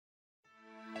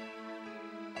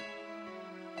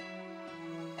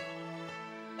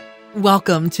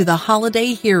Welcome to the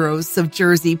Holiday Heroes of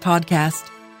Jersey podcast,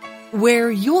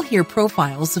 where you'll hear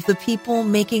profiles of the people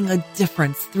making a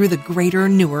difference through the Greater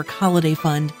Newark Holiday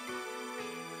Fund.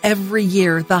 Every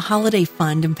year, the Holiday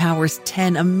Fund empowers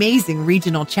 10 amazing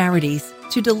regional charities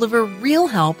to deliver real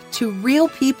help to real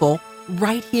people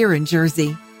right here in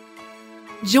Jersey.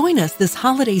 Join us this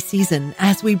holiday season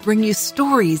as we bring you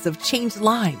stories of changed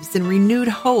lives and renewed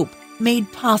hope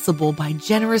made possible by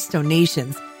generous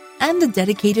donations and the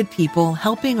dedicated people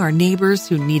helping our neighbors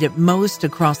who need it most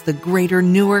across the Greater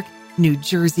Newark, New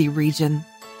Jersey region.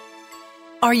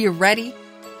 Are you ready?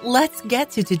 Let's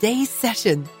get to today's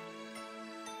session.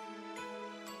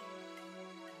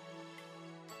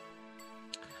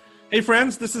 Hey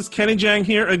friends, this is Kenny Jang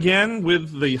here again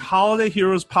with the Holiday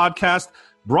Heroes podcast,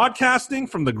 broadcasting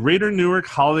from the Greater Newark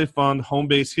Holiday Fund home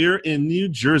base here in New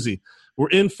Jersey. We're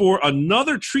in for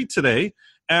another treat today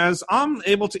as I'm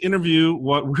able to interview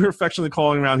what we're affectionately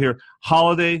calling around here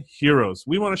Holiday Heroes.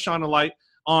 We want to shine a light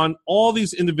on all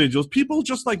these individuals, people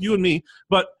just like you and me,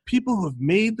 but people who have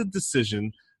made the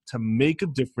decision to make a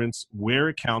difference where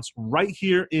it counts right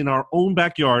here in our own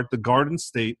backyard, the Garden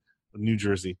State of New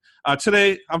Jersey.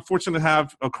 Today, I'm fortunate to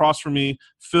have across from me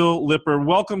Phil Lipper.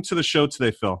 Welcome to the show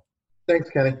today, Phil. Thanks,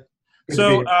 Kenny.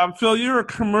 So, Phil, you're a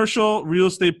commercial real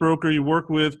estate broker. You work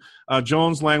with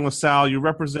Jones Lang LaSalle. You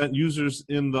represent users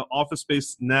in the office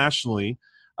space nationally.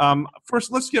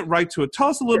 First, let's get right to it. Tell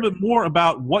us a little bit more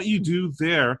about what you do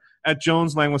there at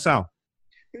Jones Lang LaSalle.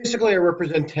 Basically, I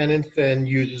represent tenants and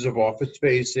users of office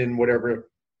space in whatever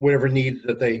needs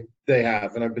that they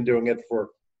have, and I've been doing it for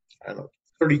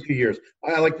 32 years.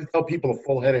 I like to tell people a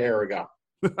full head of hair ago.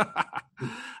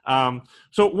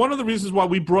 So one of the reasons why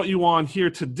we brought you on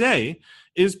here today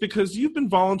is because you've been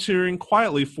volunteering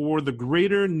quietly for the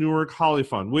Greater Newark Holiday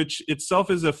Fund, which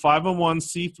itself is a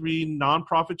 501c3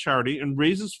 nonprofit charity and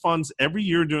raises funds every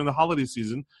year during the holiday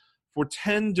season for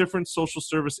 10 different social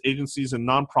service agencies and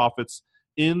nonprofits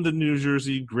in the New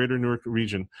Jersey Greater Newark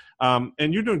region.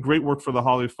 And you're doing great work for the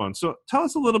Holiday Fund. So tell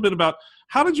us a little bit about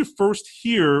how did you first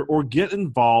hear or get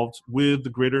involved with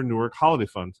the Greater Newark Holiday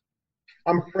Fund?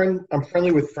 I'm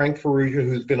friendly with Frank Ferrugia,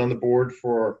 who's been on the board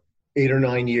for 8 or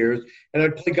 9 years. And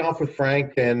I'd play golf with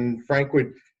Frank, and Frank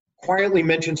would quietly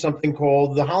mention something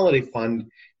called the Holiday Fund.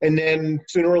 And then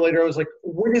sooner or later, I was like,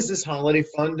 what is this Holiday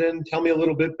Fund? And tell me a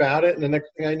little bit about it. And the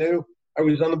next thing I knew, I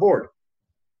was on the board.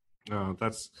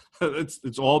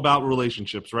 It's all about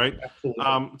relationships, right?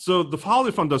 Absolutely. So the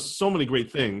Holiday Fund does so many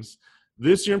great things.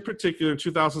 This year in particular, in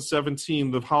 2017,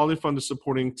 the Holiday Fund is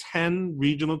supporting 10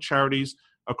 regional charities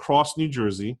across New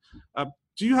Jersey.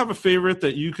 Do you have a favorite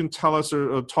that you can tell us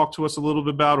or talk to us a little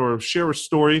bit about, or share a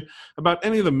story about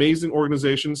any of the amazing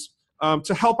organizations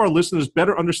to help our listeners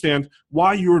better understand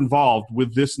why you're involved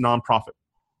with this nonprofit?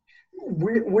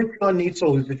 With John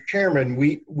Neitzel, who's the chairman,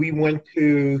 we went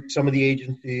to some of the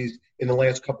agencies in the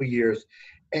last couple of years,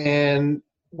 and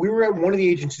we were at one of the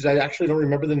agencies. I actually don't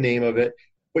remember the name of it,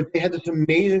 but they had this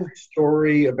amazing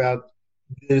story about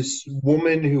this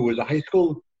woman who was a high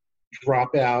school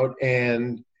dropout,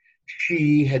 and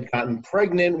she had gotten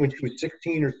pregnant when she was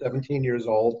 16 or 17 years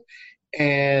old,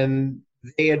 and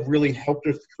they had really helped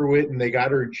her through it, and they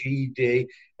got her GED,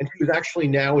 and she was actually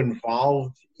now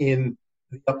involved in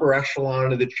the upper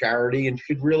echelon of the charity, and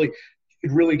she'd really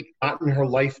gotten her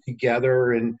life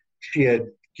together, and she had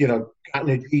gotten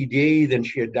a GED, then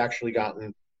she had actually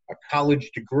gotten a college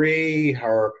degree.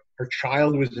 Her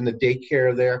child was in the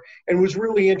daycare there, and it was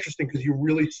really interesting because you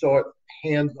really saw it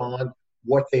hands-on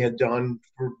what they had done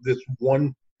for this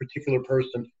one particular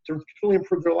person to truly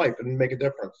improve their life and make a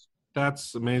difference.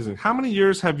 That's amazing. How many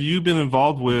years have you been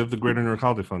involved with the Greater Newark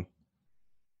Holiday Fund?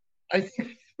 I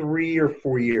think 3 or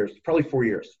 4 years, probably 4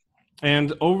 years.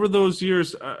 And over those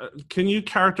years, can you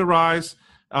characterize,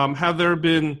 have there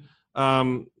been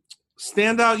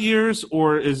standout years,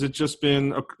 or is it just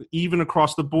been even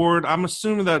across the board? I'm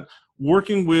assuming that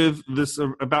working with this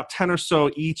about 10 or so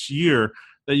each year,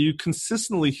 that you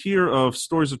consistently hear of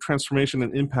stories of transformation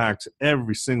and impact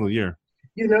every single year.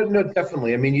 No,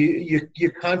 definitely. I mean,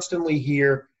 you constantly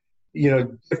hear,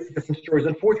 different stories.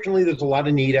 Unfortunately, there's a lot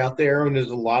of need out there, and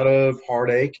there's a lot of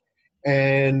heartache,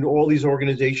 and all these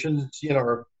organizations,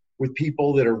 are with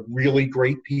people that are really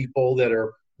great people that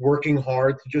are working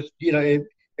hard to just,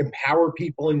 empower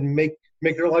people and make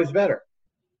their lives better.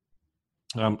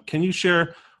 Can you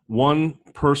share one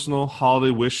personal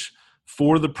holiday wish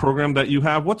for the program that you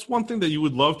have? What's one thing that you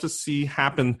would love to see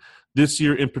happen this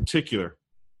year in particular?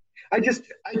 I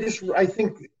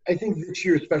think this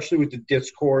year, especially with the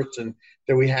discourse and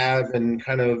that we have, and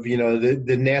kind of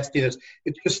the nastiness,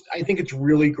 I think it's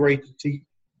really great to see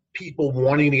people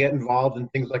wanting to get involved in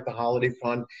things like the Holiday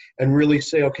Fund and really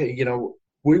say, okay,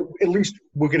 we're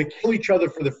going to kill each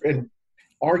other and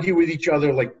argue with each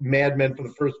other like madmen for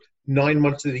the first 9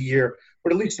 months of the year.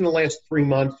 But at least in the last 3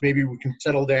 months, maybe we can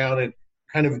settle down and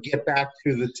kind of get back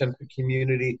to the sense of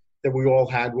community that we all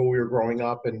had when we were growing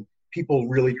up and people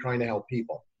really trying to help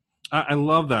people. I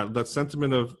love that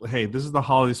sentiment of, hey, this is the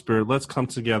holiday spirit. Let's come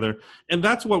together. And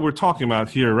that's what we're talking about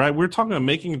here, right? We're talking about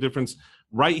making a difference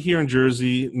right here in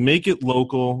Jersey, make it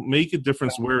local, make a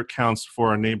difference where it counts for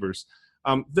our neighbors.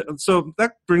 So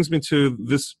that brings me to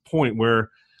this point where,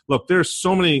 look, there's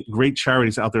so many great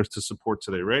charities out there to support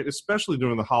today, right? Especially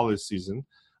during the holiday season.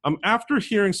 After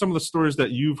hearing some of the stories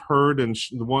that you've heard and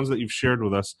the ones that you've shared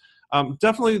with us,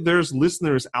 definitely there's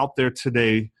listeners out there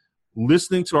today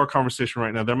listening to our conversation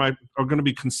right now. Are going to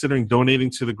be considering donating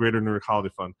to the Greater Newark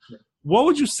Holiday Fund. Yeah. What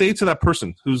would you say to that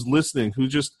person who's listening,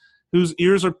 whose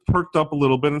ears are perked up a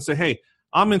little bit and say, hey,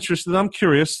 I'm interested, I'm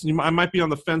curious, I might be on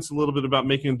the fence a little bit about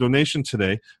making a donation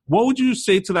today. What would you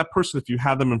say to that person if you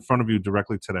had them in front of you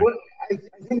directly today? Well, I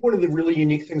think one of the really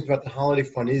unique things about the Holiday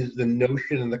Fund is the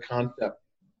notion and the concept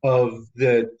of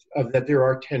that there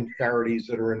are 10 charities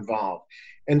that are involved.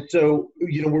 And so,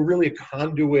 we're really a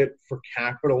conduit for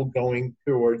capital going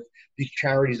towards these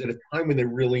charities at a time when they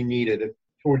really need it,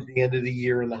 towards the end of the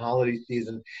year and the holiday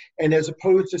season. And as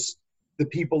opposed to the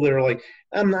people that are like,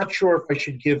 I'm not sure if I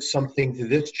should give something to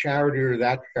this charity or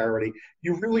that charity,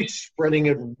 you're really spreading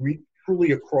it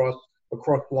truly across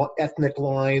ethnic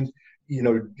lines,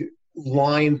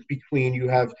 lines between, you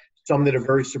have some that are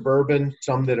very suburban,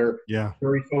 some that are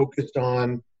very focused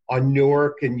on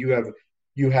Newark, and you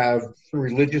have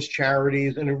religious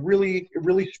charities, and it really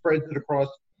spreads it across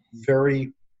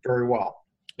very, very well.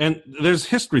 And there's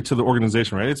history to the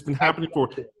organization, right? It's been happening for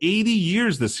 80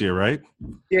 years this year, right?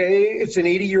 Yeah, it's an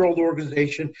 80-year-old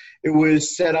organization. It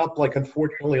was set up, like,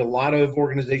 unfortunately, a lot of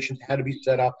organizations had to be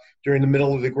set up during the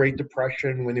middle of the Great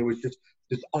Depression when there was just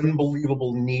this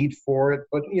unbelievable need for it.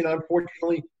 But,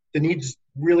 unfortunately, the needs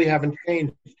really haven't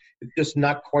changed. It's just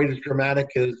not quite as dramatic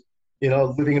as,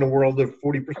 living in a world of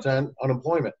 40%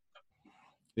 unemployment.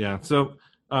 Yeah. So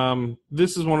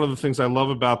this is one of the things I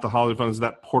love about the Holiday Fund is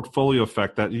that portfolio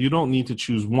effect, that you don't need to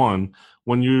choose one.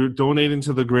 When you're donating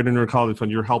to the Greater Newark Holiday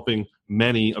Fund, you're helping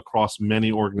many across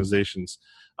many organizations.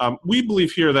 We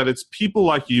believe here that it's people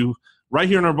like you right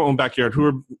here in our own backyard who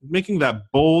are making that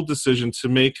bold decision to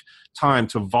make time,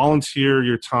 to volunteer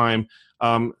your time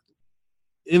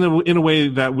in a way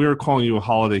that we're calling you a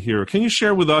holiday hero. Can you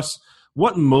share with us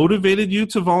what motivated you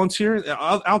to volunteer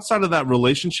outside of that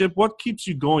relationship? What keeps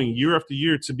you going year after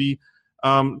year to be,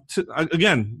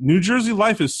 again, New Jersey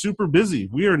life is super busy.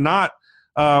 We are not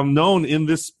known in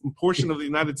this portion of the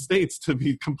United States to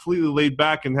be completely laid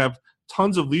back and have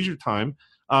tons of leisure time.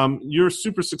 You're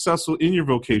super successful in your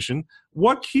vocation.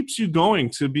 What keeps you going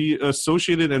to be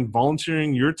associated and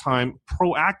volunteering your time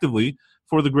proactively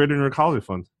for the Greater Newark Holiday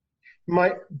Fund?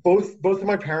 Both of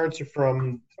my parents are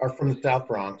from the South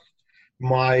Bronx.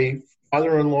 My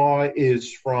father-in-law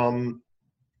is from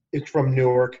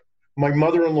Newark. My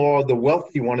mother-in-law, the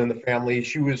wealthy one in the family,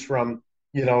 she was from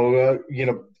Bayonne,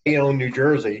 New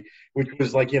Jersey, which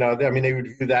was like, they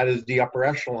would view that as the upper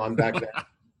echelon back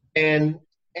then.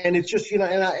 And it's just, and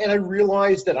I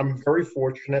realized that I'm very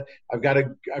fortunate. I've got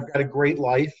a great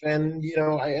life, and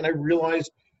I realized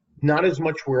not as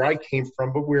much where I came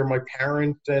from, but where my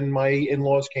parents and my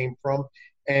in-laws came from.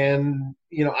 And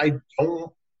I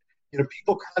don't.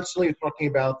 People constantly are talking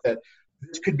about that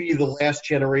this could be the last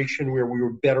generation where we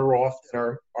were better off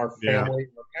than our family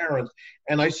and our parents.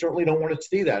 And I certainly don't want to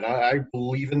see that. I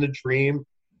believe in the dream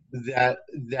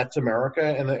that's America.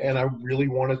 And I really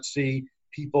want to see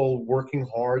people working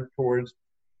hard towards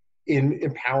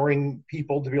empowering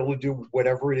people to be able to do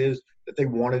whatever it is that they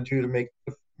want to do to make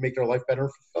their life better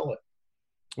and fulfill it.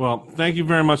 Well, thank you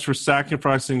very much for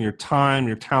sacrificing your time,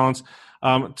 your talents,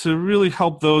 to really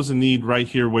help those in need right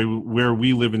here where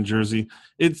we live in Jersey.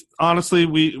 It's honestly,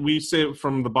 we say it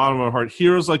from the bottom of our heart,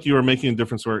 heroes like you are making a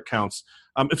difference where it counts.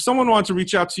 If someone wants to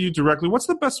reach out to you directly, what's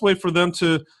the best way for them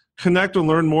to connect or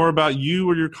learn more about you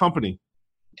or your company?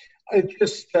 It's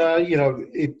just,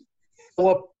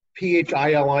 Philip,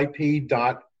 PHILIP.Lipper,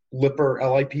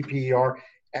 LIPPER,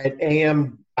 at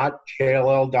am.jll.com.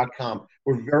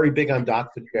 We're very big on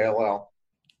dots at JLL.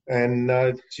 And,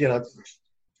 it's a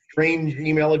strange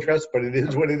email address, but it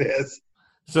is what it is.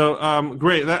 So,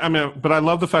 great. But I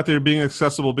love the fact that you're being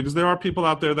accessible, because there are people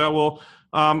out there that will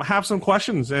have some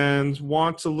questions and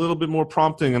want a little bit more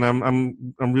prompting. And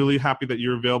I'm really happy that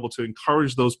you're available to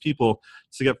encourage those people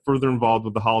to get further involved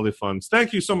with the holiday funds.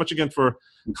 Thank you so much again for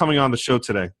coming on the show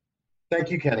today. Thank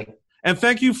you, Kenny. And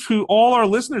thank you to all our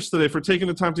listeners today for taking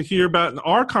the time to hear about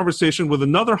our conversation with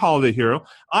another holiday hero.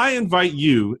 I invite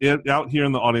you out here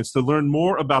in the audience to learn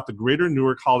more about the Greater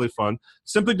Newark Holiday Fund.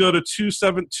 Simply go to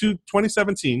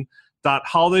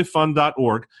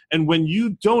 2017.holidayfund.org. And when you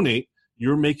donate,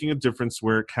 you're making a difference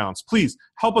where it counts. Please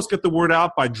help us get the word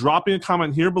out by dropping a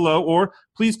comment here below, or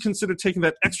please consider taking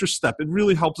that extra step. It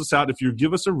really helps us out if you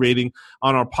give us a rating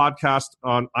on our podcast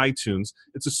on iTunes.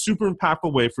 It's a super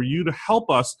impactful way for you to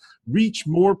help us reach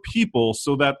more people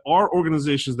so that our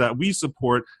organizations that we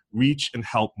support reach and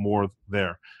help more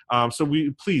there. So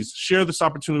please share this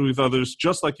opportunity with others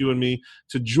just like you and me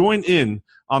to join in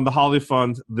on the Holiday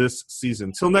Fund this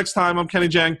season. Till next time, I'm Kenny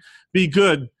Jang. Be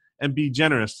good and be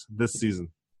generous this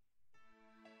season.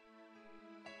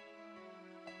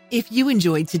 If you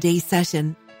enjoyed today's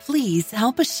session, please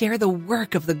help us share the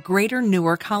work of the Greater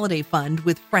Newark Holiday Fund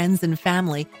with friends and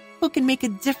family who can make a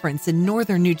difference in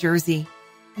northern New Jersey.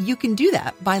 You can do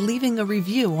that by leaving a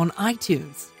review on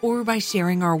iTunes or by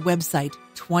sharing our website,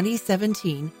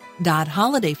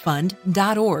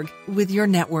 2017.holidayfund.org, with your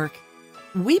network.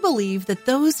 We believe that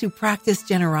those who practice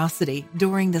generosity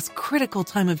during this critical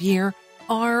time of year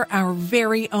are our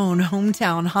very own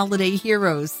hometown holiday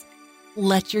heroes.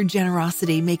 Let your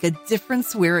generosity make a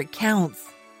difference where it counts.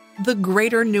 The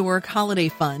Greater Newark Holiday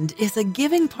Fund is a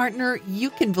giving partner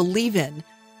you can believe in,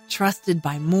 trusted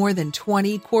by more than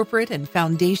 20 corporate and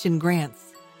foundation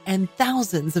grants, and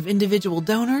thousands of individual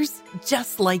donors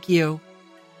just like you.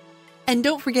 And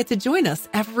don't forget to join us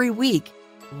every week,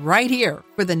 right here,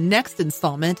 for the next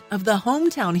installment of the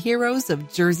Hometown Heroes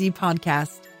of Jersey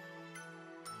podcast.